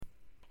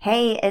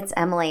Hey, it's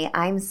Emily.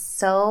 I'm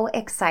so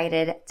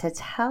excited to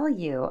tell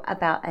you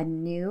about a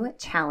new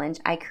challenge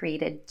I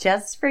created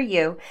just for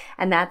you,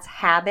 and that's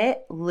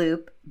Habit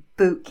Loop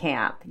Boot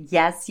Camp.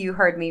 Yes, you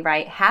heard me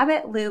right.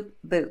 Habit Loop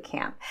Boot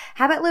Camp.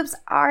 Habit loops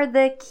are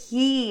the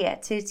key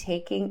to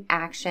taking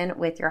action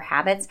with your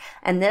habits,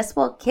 and this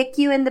will kick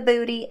you in the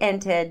booty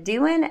into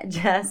doing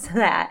just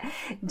that.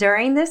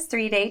 During this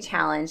 3-day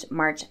challenge,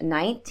 March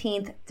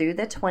 19th through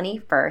the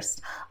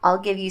 21st, I'll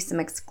give you some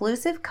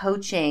exclusive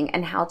coaching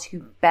and how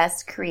to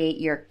best create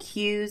your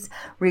cues,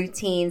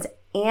 routines,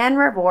 and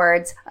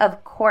rewards,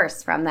 of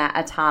course, from that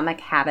Atomic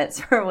Habits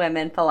for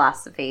Women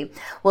philosophy.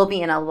 We'll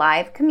be in a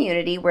live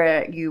community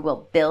where you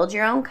will build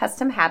your own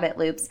custom habit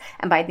loops,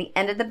 and by the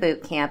end of the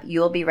boot camp, you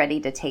will be ready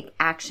to take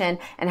action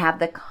and have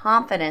the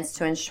confidence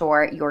to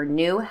ensure your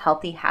new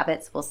healthy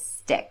habits will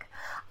stick.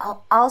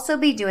 I'll also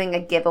be doing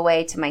a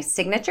giveaway to my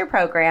signature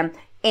program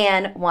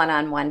and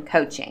one-on-one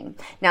coaching.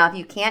 Now, if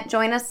you can't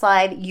join us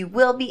live, you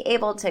will be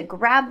able to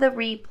grab the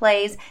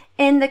replays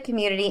in the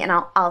community, and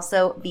I'll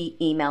also be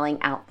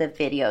emailing out the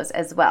videos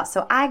as well.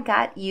 So I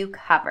got you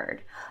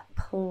covered.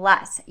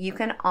 Plus, you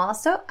can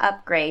also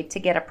upgrade to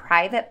get a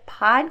private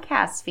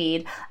podcast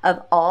feed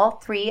of all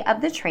 3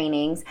 of the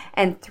trainings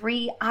and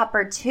 3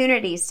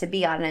 opportunities to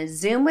be on a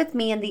Zoom with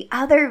me and the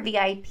other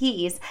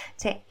VIPs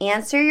to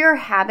answer your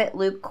habit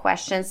loop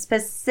questions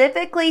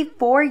specifically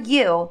for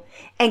you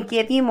and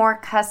give you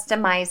more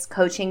customized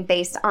coaching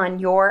based on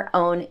your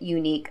own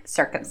unique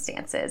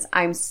circumstances.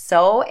 I'm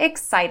so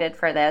excited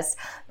for this.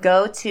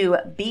 Go to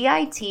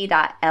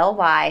bit.ly/habit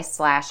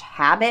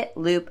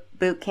loop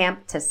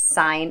bootcamp to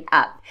sign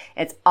up.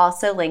 It's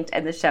also linked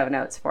in the show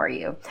notes for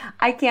you.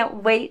 I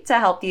can't wait to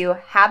help you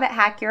habit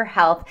hack your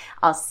health.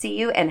 I'll see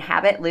you in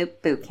Habit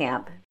Loop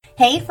Bootcamp.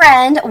 Hey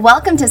friend,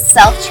 welcome to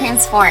Self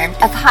Transformed,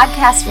 a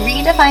podcast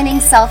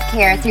redefining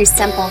self-care through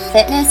simple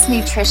fitness,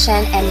 nutrition,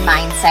 and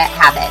mindset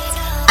habits.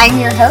 I'm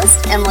your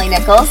host, Emily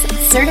Nichols,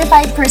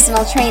 certified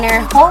personal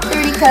trainer,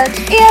 Whole30 coach,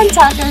 and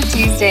Taco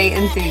Tuesday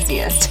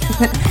enthusiast.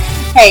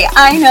 Hey,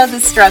 I know the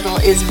struggle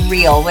is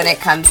real when it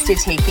comes to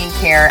taking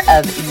care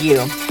of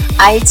you.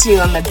 I too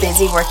am a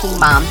busy working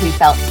mom who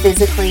felt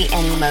physically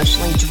and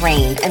emotionally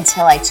drained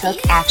until I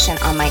took action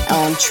on my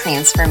own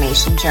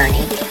transformation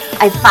journey.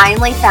 I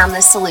finally found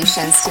the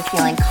solutions to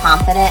feeling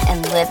confident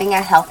and living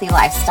a healthy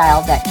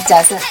lifestyle that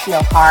doesn't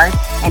feel hard,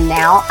 and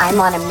now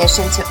I'm on a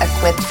mission to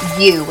equip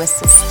you with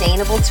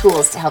sustainable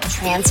tools to help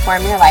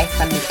transform your life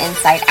from the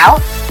inside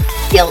out,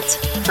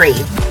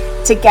 guilt-free.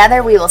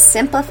 Together, we will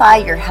simplify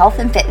your health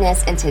and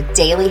fitness into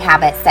daily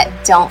habits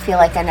that don't feel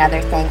like another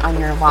thing on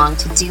your long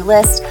to-do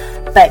list,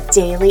 but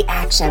daily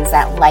actions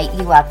that light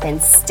you up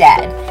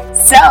instead.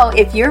 So,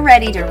 if you're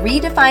ready to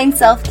redefine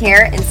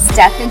self-care and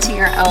step into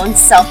your own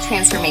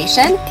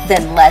self-transformation,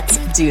 then let's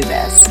do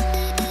this.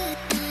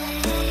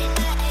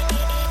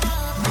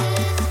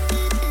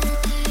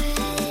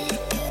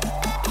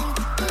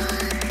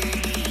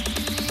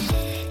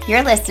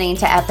 You're listening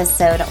to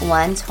episode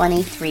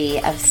 123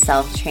 of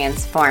Self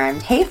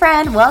Transformed. Hey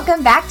friend,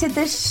 welcome back to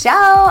the show.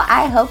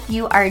 I hope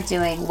you are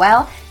doing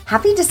well.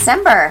 Happy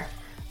December.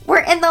 We're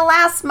in the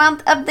last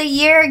month of the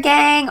year,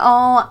 gang.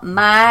 Oh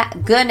my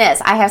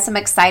goodness. I have some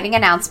exciting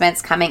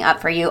announcements coming up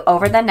for you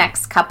over the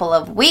next couple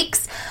of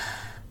weeks,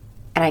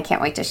 and I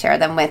can't wait to share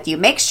them with you.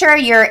 Make sure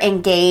you're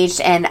engaged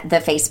in the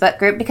Facebook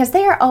group because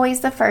they are always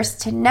the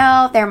first to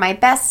know. They're my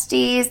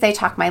besties. They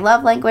talk my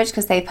love language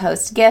because they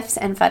post GIFs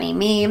and funny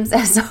memes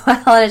as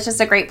well. And it's just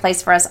a great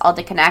place for us all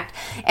to connect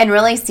and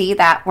really see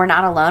that we're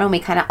not alone, and we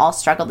kind of all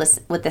struggle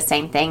with the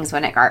same things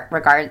in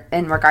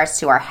regards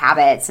to our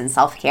habits and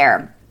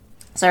self-care.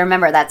 So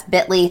remember, that's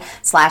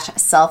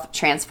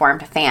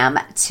bit.ly/self-transformed-fam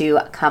to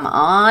come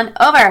on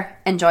over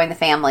and join the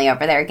family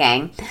over there,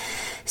 gang.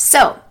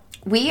 So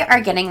we are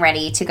getting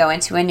ready to go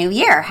into a new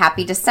year.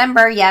 Happy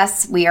December.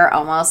 Yes, we are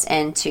almost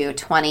into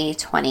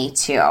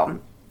 2022.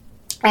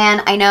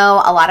 And I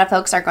know a lot of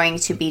folks are going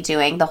to be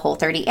doing the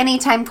Whole30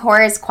 Anytime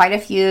course. Quite a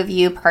few of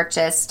you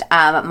purchased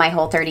my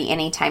Whole30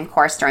 Anytime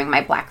course during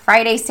my Black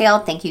Friday sale.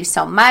 Thank you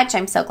so much.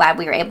 I'm so glad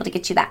we were able to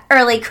get you that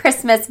early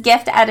Christmas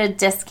gift at a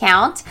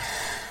discount.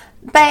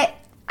 But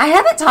I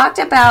haven't talked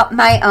about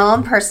my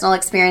own personal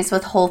experience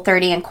with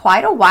Whole30 in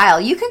quite a while.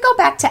 You can go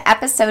back to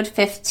episode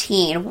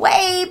 15,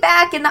 way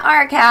back in the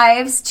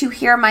archives, to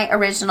hear my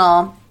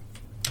original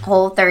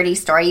Whole30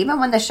 story, even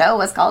when the show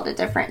was called a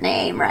different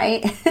name,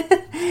 right?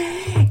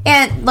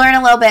 And learn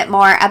a little bit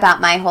more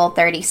about my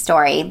Whole30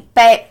 story.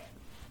 But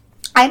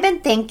I've been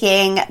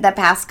thinking the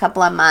past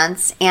couple of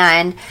months,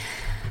 and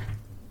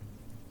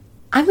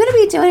I'm going to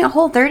be doing a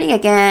Whole30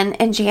 again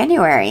in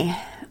January.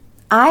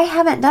 I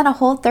haven't done a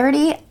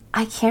Whole30.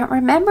 I can't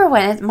remember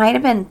when. It might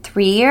have been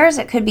 3 years.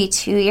 It could be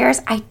 2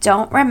 years. I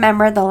don't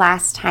remember the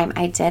last time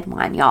I did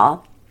one,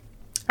 y'all.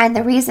 And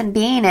the reason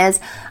being is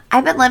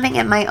I've been living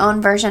in my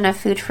own version of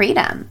food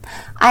freedom.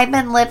 I've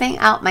been living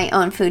out my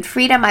own food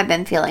freedom. I've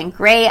been feeling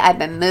great. I've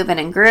been moving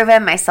and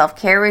grooving. My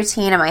self-care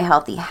routine and my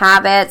healthy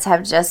habits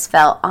have just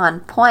felt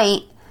on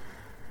point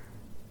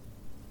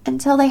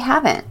until they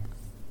haven't.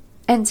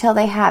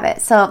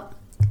 So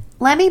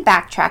let me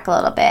backtrack a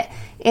little bit.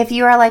 If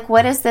you are like,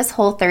 what is this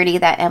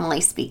Whole30 that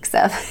Emily speaks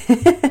of?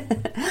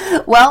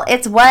 Well,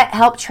 it's what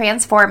helped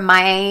transform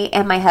my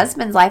and my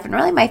husband's life and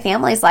really my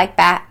family's life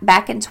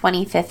back in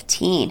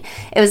 2015.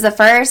 It was the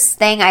first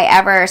thing I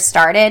ever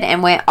started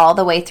and went all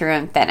the way through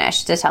and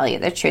finished, to tell you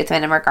the truth,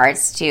 in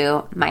regards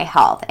to my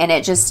health. And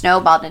it just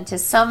snowballed into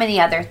so many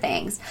other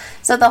things.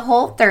 So the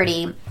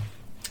Whole30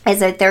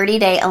 is a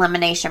 30-day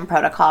elimination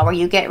protocol where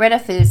you get rid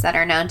of foods that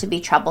are known to be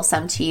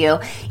troublesome to you,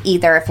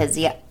 either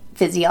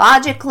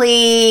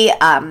physiologically,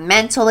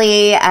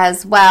 mentally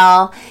as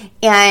well,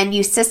 and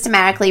you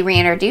systematically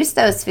reintroduce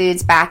those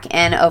foods back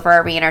in over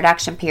a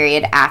reintroduction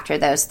period after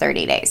those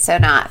 30 days. So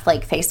not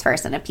like face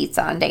first in a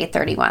pizza on day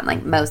 31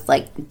 like most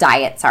like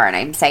diets are, and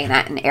I'm saying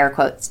that in air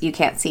quotes. You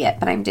can't see it,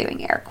 but I'm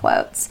doing air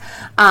quotes.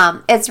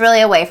 It's really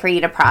a way for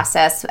you to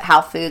process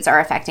how foods are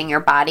affecting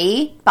your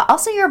body, but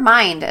also your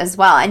mind as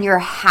well, and your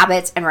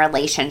habits and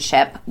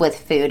relationship with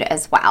food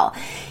as well.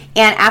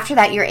 And after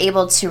that, you're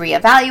able to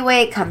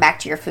reevaluate, come back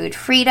to your food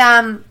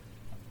freedom,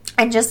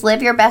 and just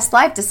live your best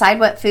life. Decide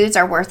what foods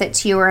are worth it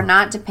to you or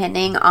not,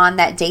 depending on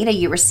that data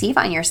you receive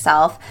on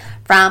yourself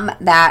from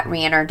that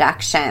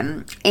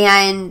reintroduction.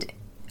 And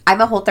I'm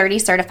a Whole30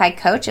 certified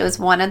coach. It was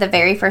one of the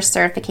very first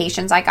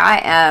certifications I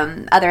got,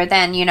 other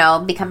than,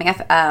 becoming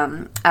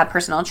a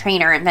personal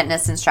trainer and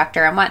fitness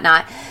instructor and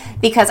whatnot,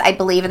 because I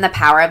believe in the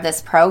power of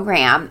this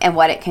program and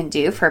what it can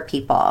do for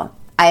people.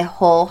 I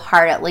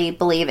wholeheartedly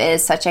believe it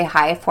is such a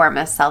high form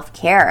of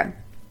self-care.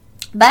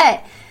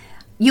 But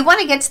you want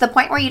to get to the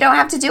point where you don't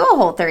have to do a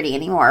Whole30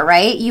 anymore,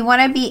 right? You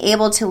want to be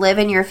able to live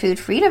in your food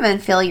freedom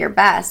and feel your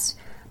best.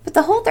 But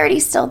the Whole30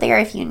 is still there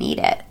if you need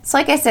it. So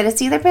like I said,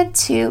 it's either been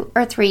 2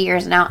 or 3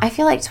 years now. I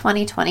feel like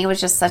 2020 was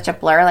just such a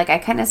blur. Like I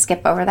kind of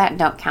skip over that and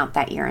don't count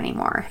that year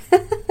anymore.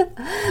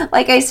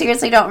 Like I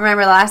seriously don't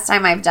remember the last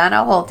time I've done a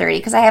Whole30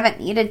 because I haven't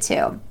needed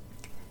to.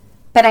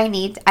 But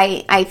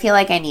I feel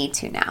like I need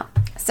to now.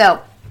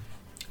 So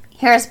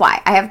here's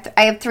why.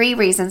 I have 3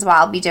 reasons why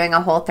I'll be doing a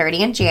Whole30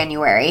 in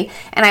January,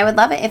 and I would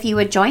love it if you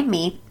would join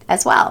me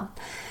as well.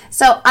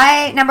 So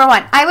number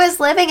 1, I was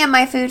living in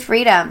my food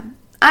freedom.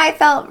 I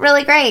felt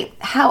really great.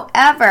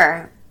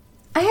 However,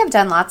 I have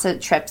done lots of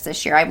trips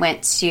this year. I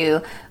went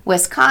to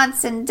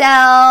Wisconsin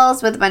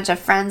Dells with a bunch of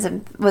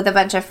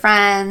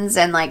friends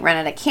and like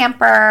rented a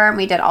camper, and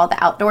we did all the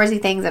outdoorsy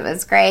things. It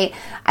was great.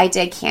 I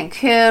did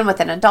Cancun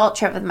with an adult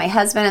trip with my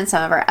husband and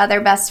some of our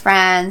other best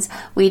friends.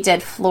 We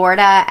did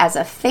Florida as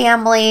a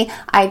family.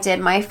 I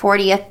did my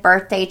 40th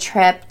birthday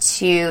trip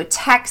to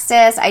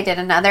Texas. I did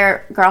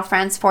another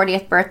girlfriend's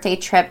 40th birthday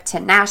trip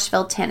to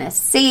Nashville,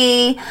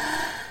 Tennessee.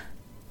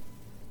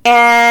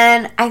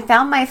 And I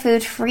found my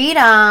food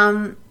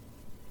freedom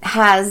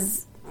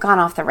has gone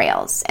off the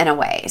rails in a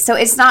way. So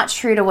it's not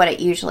true to what it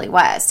usually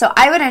was. So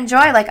I would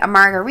enjoy like a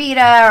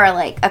margarita or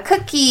like a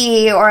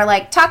cookie or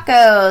like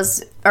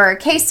tacos or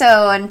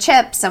queso and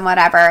chips and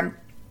whatever.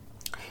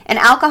 And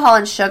alcohol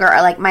and sugar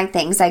are like my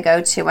things I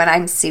go to when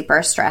I'm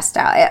super stressed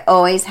out. It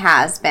always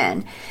has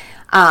been.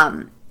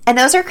 And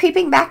those are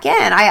creeping back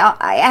in.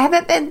 I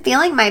haven't been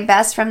feeling my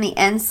best from the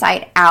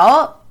inside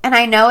out. And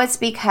I know it's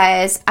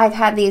because I've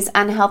had these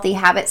unhealthy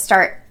habits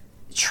start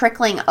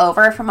trickling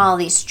over from all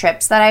these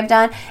trips that I've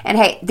done. And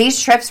hey,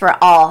 these trips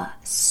were all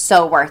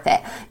so worth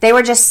it. They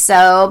were just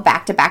so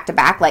back to back to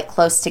back, like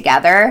close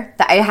together,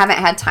 that I haven't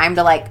had time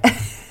to like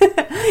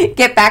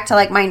get back to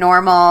like my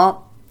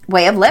normal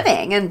way of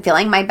living and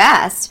feeling my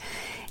best.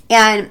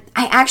 And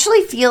I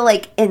actually feel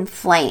like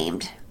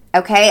inflamed.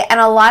 Okay. And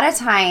a lot of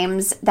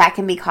times that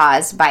can be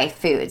caused by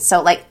food.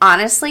 So like,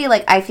 honestly,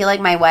 like I feel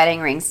like my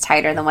wedding ring's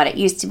tighter than what it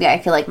used to be. I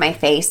feel like my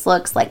face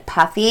looks like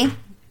puffy,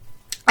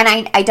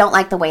 and I don't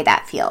like the way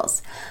that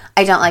feels.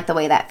 I don't like the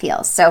way that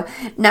feels. So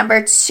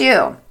number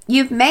 2,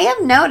 you may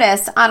have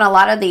noticed on a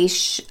lot of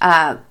these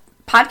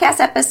podcast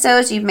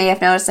episodes, you may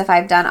have noticed if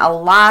I've done a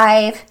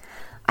live,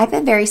 I've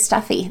been very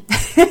stuffy.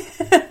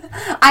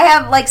 I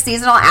have like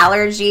seasonal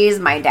allergies.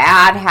 My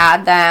dad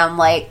had them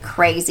like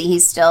crazy. He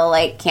still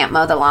like can't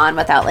mow the lawn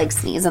without like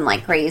sneezing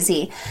like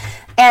crazy.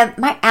 And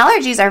my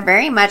allergies are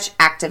very much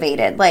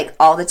activated like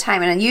all the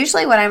time. And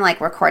usually when I'm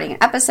like recording an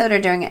episode or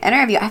doing an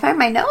interview, I find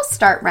my nose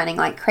start running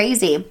like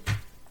crazy.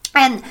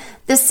 And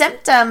the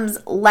symptoms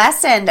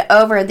lessened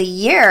over the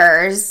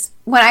years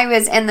when I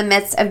was in the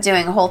midst of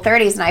doing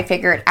Whole30s and I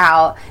figured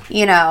out,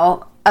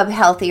 a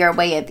healthier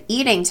way of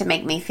eating to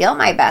make me feel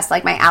my best.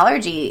 Like my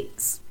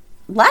allergies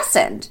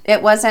lessened.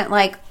 It wasn't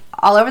like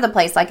all over the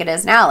place like it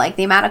is now. Like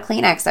the amount of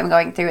Kleenex I'm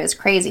going through is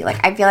crazy.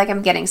 Like I feel like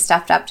I'm getting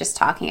stuffed up just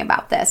talking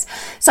about this.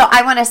 So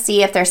I want to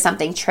see if there's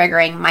something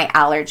triggering my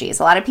allergies.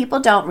 A lot of people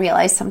don't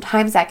realize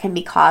sometimes that can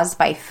be caused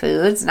by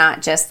foods,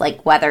 not just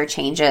like weather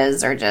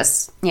changes or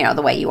just,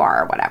 the way you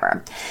are or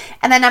whatever.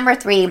 And then number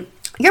 3,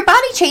 your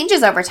body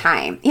changes over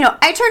time.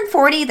 I turned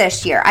 40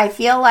 this year. I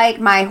feel like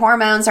my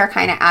hormones are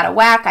kind of out of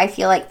whack. I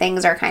feel like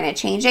things are kind of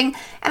changing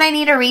and I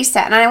need a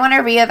reset. And I want to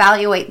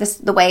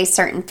reevaluate the way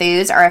certain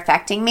foods are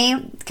affecting me,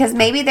 because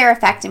maybe they're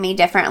affecting me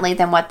differently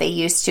than what they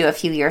used to a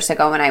few years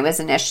ago when I was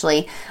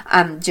initially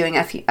doing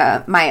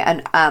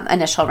my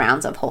initial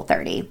rounds of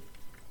Whole30.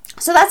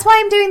 So that's why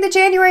I'm doing the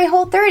January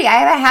Whole30. I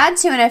haven't had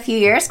to in a few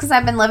years because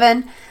I've been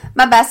living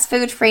my best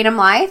food freedom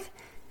life.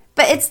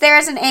 But it's there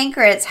as an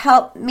anchor. It's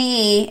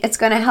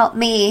going to help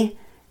me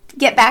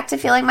get back to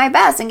feeling my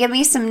best and give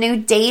me some new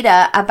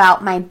data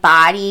about my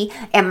body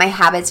and my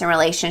habits and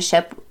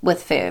relationship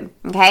with food.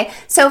 Okay,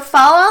 so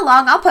follow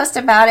along. I'll post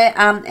about it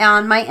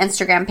on my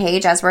Instagram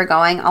page as we're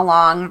going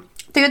along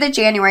through the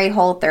January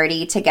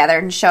Whole30 together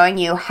and showing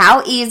you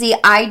how easy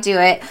I do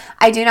it.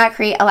 I do not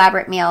create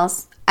elaborate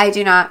meals. I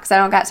do not, because I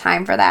don't got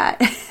time for that.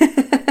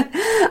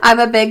 I'm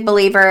a big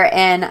believer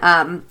in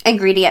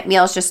ingredient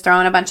meals, just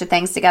throwing a bunch of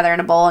things together in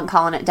a bowl and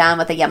calling it done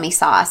with a yummy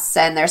sauce.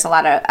 And there's a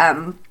lot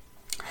of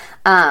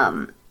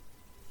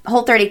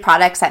Whole30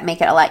 products that make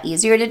it a lot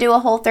easier to do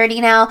a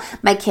Whole30 now.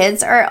 My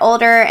kids are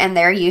older and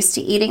they're used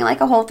to eating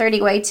like a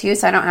Whole30 way too,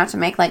 so I don't have to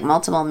make like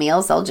multiple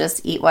meals. They'll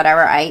just eat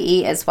whatever I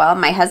eat as well.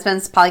 My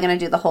husband's probably going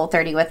to do the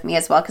Whole30 with me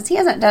as well because he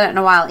hasn't done it in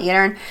a while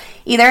either.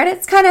 And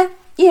it's kind of,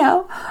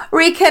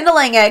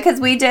 rekindling it because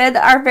we did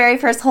our very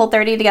first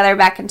Whole30 together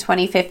back in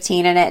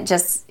 2015, and it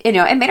just, it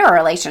made our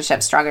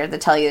relationship stronger, to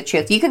tell you the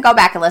truth. You can go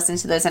back and listen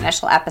to those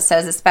initial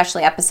episodes,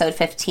 especially episode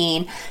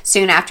 15.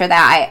 Soon after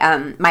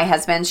that, my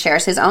husband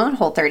shares his own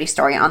Whole30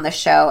 story on the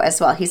show as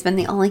well. He's been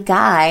the only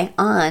guy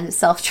on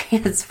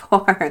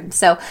Self-Transform.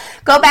 So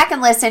go back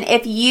and listen.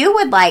 If you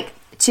would like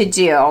to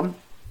do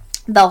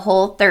the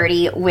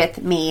Whole30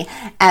 with me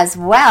as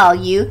well,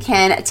 you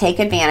can take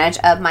advantage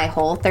of my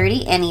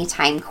Whole30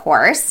 Anytime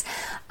course.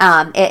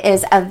 It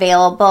is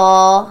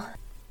available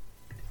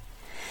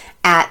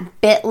at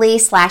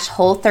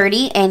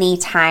bit.ly/Whole30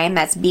 Anytime.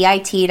 That's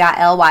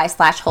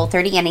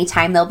bit.ly/Whole30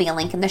 Anytime. There'll be a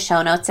link in the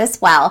show notes as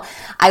well.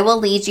 I will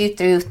lead you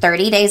through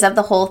 30 days of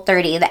the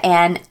Whole30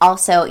 and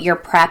also your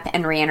prep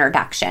and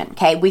reintroduction.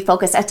 Okay, we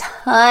focus a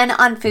ton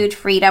on food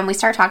freedom. We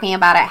start talking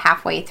about it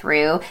halfway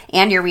through,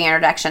 and your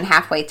reintroduction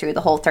halfway through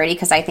the Whole30,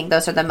 because I think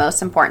those are the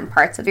most important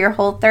parts of your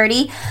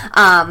Whole30.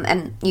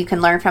 And you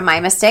can learn from my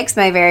mistakes.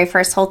 My very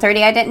first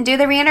Whole30, I didn't do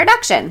the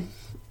reintroduction.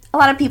 A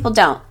lot of people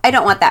don't. I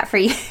don't want that for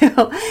you.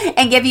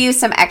 And give you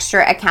some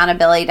extra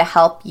accountability to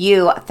help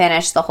you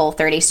finish the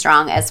Whole30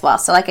 strong as well.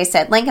 So like I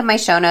said, link in my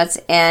show notes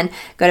and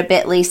go to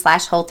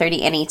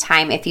bit.ly/Whole30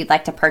 Anytime if you'd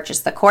like to purchase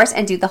the course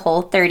and do the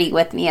Whole30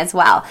 with me as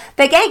well.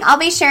 But gang, I'll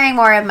be sharing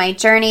more of my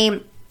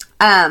journey.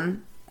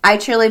 I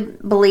truly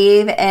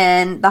believe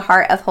in the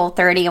heart of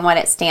Whole30 and what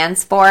it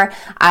stands for.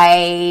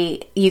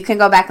 You can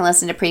go back and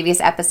listen to previous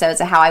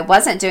episodes of how I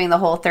wasn't doing the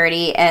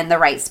Whole30 in the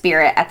right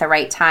spirit at the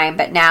right time,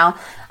 but now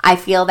I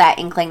feel that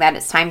inkling that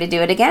it's time to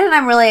do it again, and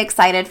I'm really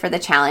excited for the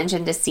challenge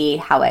and to see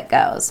how it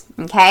goes.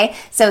 Okay,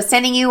 so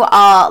sending you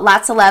all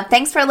lots of love.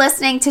 Thanks for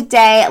listening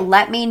today.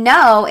 Let me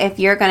know if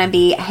you're going to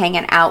be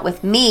hanging out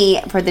with me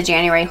for the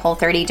January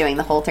Whole30, doing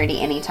the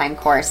Whole30 Anytime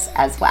course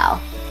as well.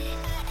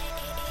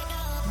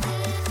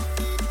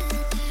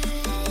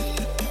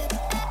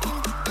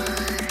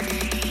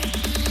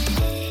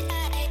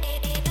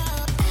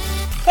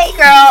 Hey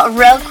girl,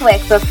 real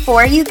quick,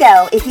 before you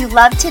go, if you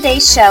love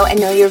today's show and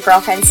know your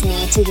girlfriends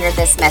need to hear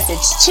this message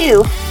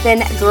too, then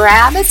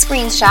grab a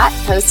screenshot,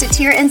 post it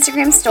to your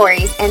Instagram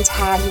stories, and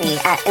tag me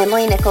at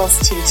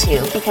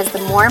EmilyNichols22, because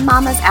the more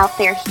mamas out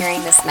there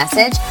hearing this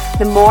message,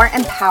 the more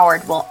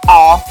empowered we'll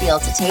all feel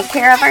to take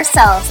care of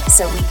ourselves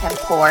so we can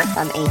pour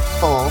from a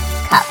full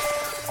cup.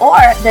 Or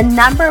the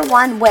number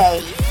one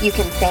way you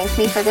can thank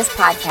me for this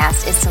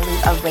podcast is to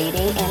leave a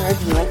rating and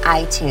review in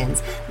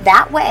iTunes.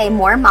 That way,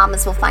 more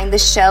mamas will find the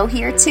show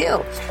here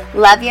too.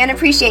 Love you and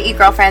appreciate you,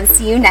 girlfriends.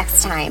 See you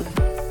next time.